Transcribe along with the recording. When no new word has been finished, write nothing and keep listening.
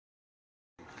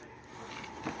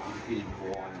feed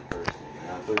one person.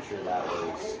 And I'm pretty sure that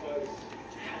was.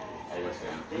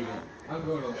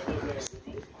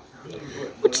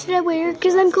 What should I wear?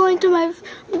 Because I'm going to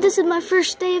this is my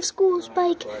first day of school,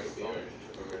 Spike.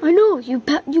 I know, you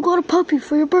got a puppy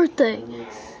for your birthday.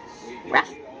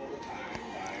 Ruff.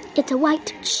 It's a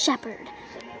white shepherd.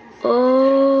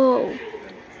 Oh.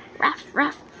 Ruff,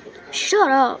 ruff.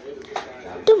 Shut up.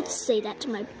 Don't say that to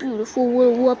my beautiful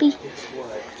little whoopee.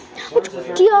 Which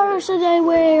tiara should I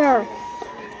wear?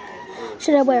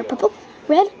 Should I wear purple,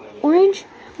 red, orange?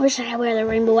 Or should I wear the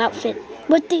rainbow outfit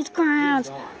with these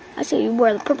crowns? I say you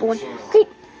wear the purple one.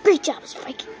 Great job,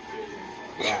 Spike.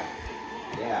 Yeah,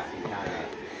 you kind of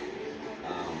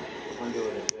undo it a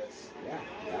bit. Yeah,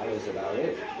 that was about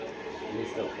it. You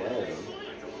still play them.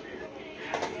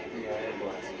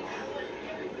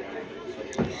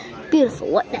 Beautiful.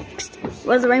 What next?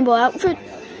 Wear the rainbow outfit.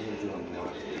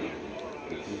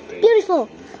 Beautiful.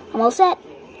 I'm all set.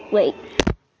 Wait.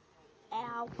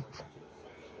 Ow.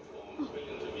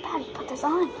 Patty, put this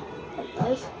on. There it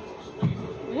goes.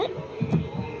 Zip.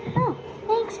 Oh,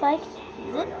 thanks, Spike.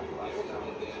 Zip.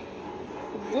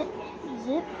 Zip.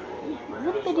 Zip.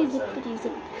 Zippity zippity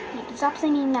zip. You can stop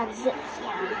singing that zip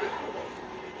song.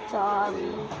 Sorry.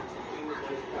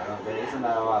 Isn't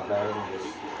that a lot better than just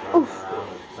running around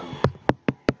with some...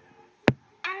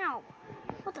 Ow!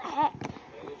 What the heck?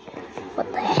 What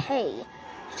the hey?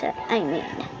 I mean...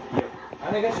 I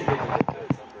think I should get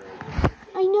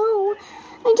I know.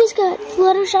 I just got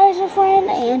Fluttershy as a friend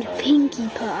and Pinkie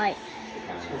Pie.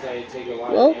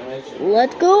 Well,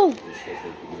 let's go.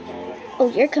 Oh,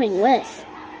 you're coming with.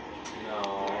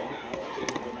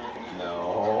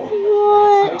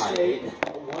 What?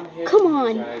 Come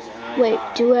on. Wait,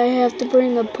 do I have to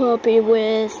bring a puppy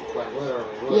with?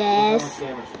 Yes.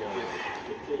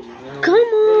 Come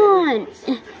on.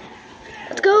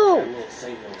 Let's go.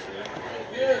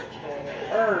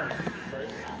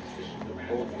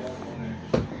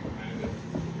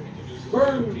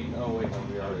 Oh, wait, no, we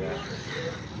already got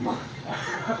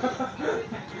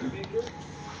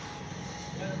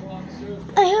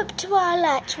I hope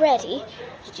Twilight's ready.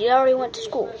 She already went to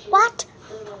school. What?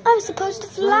 I was supposed to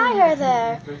fly her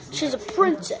there. She's a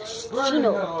princess. She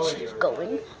knows where she's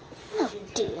going. Oh,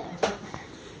 dear.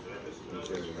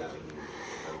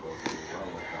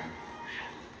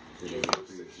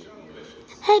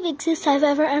 Hey, big sis I've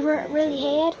ever really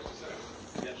had.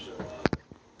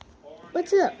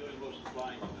 What's up?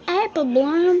 Apple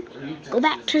Bloom, go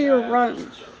back to your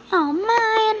room. Oh,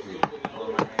 man.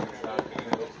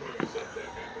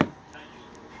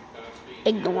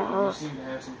 Ignore her.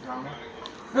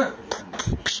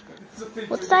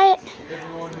 What's that?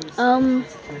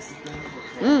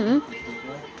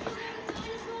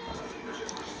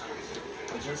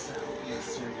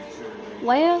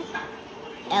 Well,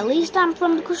 at least I'm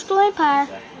from the Crystal Empire.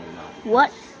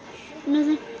 What?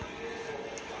 Nothing.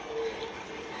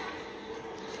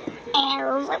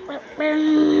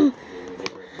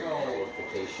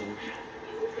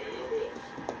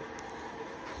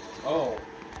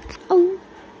 Oh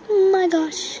my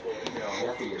gosh.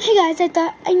 Hey guys,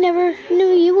 I never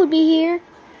knew you would be here.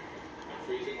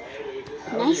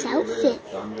 Nice outfit.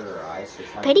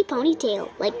 Pretty ponytail,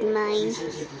 like mine.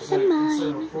 And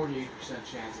mine.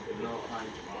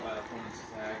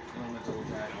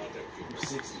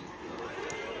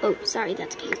 Oh, sorry,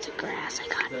 that's a piece of grass. I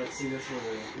got it.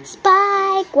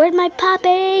 Spike, where's my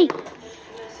puppy?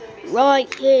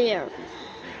 Right here.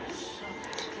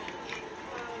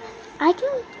 I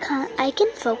can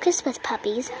focus with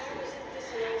puppies.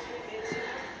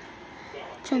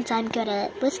 Since I'm good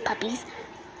with puppies.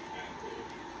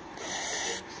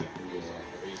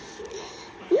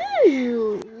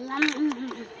 Ooh.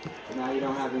 Now you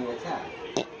don't have any attack.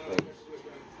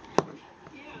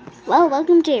 Well,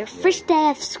 welcome to your first day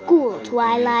of school,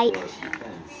 Twilight.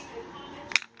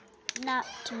 Not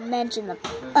to mention we're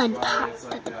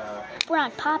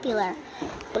unpopular.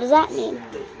 What does that mean?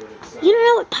 You don't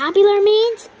know what popular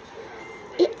means?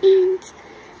 It means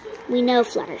we know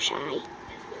Fluttershy.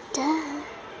 Duh.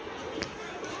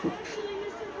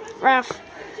 Ruff.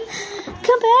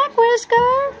 Come back,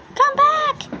 Whisker. Come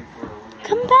back.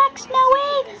 Come back,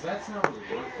 Snowy.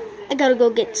 I gotta go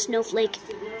get Snowflake.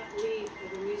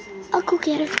 I'll go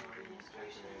get her.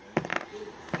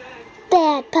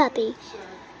 Bad puppy.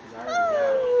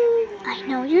 I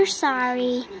know you're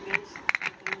sorry.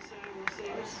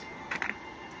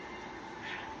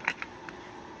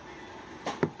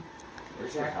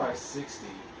 By 60.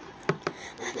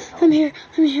 I'm here.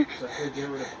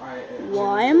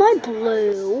 Why am I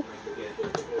blue?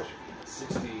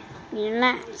 You're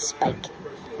not, Spike.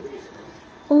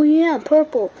 Oh yeah,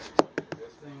 purple.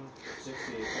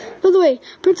 By the way,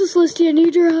 Princess Listy, I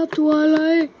need your help,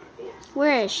 Twilight.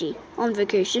 Where is she? On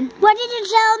vacation. What did you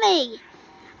tell me?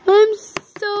 I'm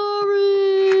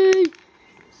sorry.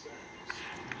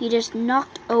 You just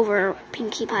knocked over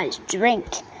Pinkie Pie's drink.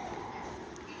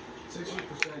 60%,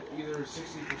 either 60%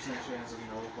 chance of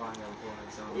notifying them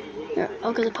for something. Here,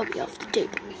 I'll get the puppy off the tape.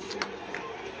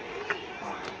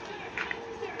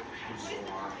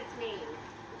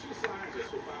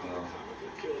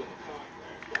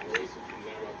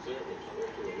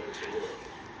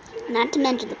 Not to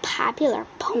mention the popular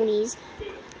ponies.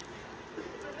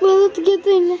 Well, that's a good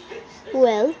thing.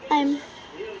 Well,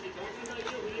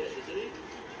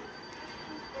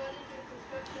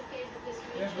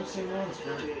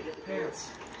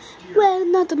 Well,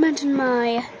 not to mention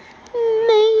my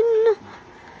mane.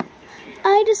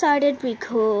 I decided we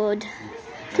could.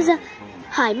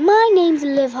 Hi, my name's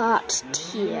Liveheart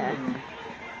Tier.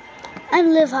 I'm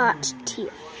Liveheart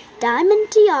Tier. Diamond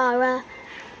Tiara.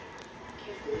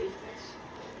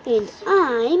 And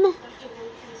I'm...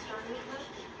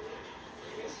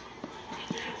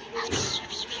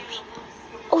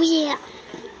 Oh yeah.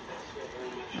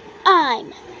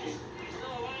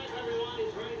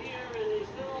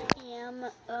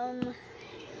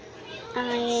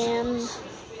 I am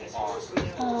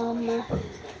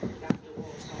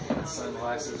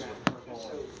Sunglasses with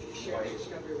purple and white.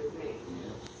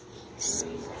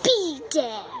 Speed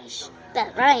Dash.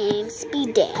 That's what I am,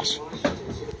 Speed Dash.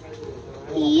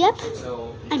 Yep.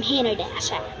 I'm Hannah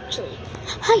Dash, actually.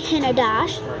 Hi, Hannah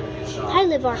Dash. Hi,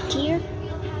 Liveheart Tier.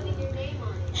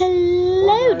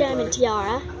 Hello, Diamond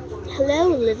Tiara.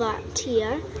 Hello, Liveheart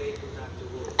Tier.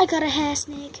 I got a hair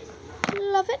snake.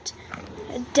 Love it.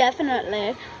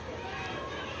 Definitely.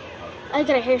 I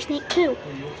got a hair snake too.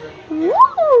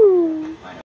 Woo!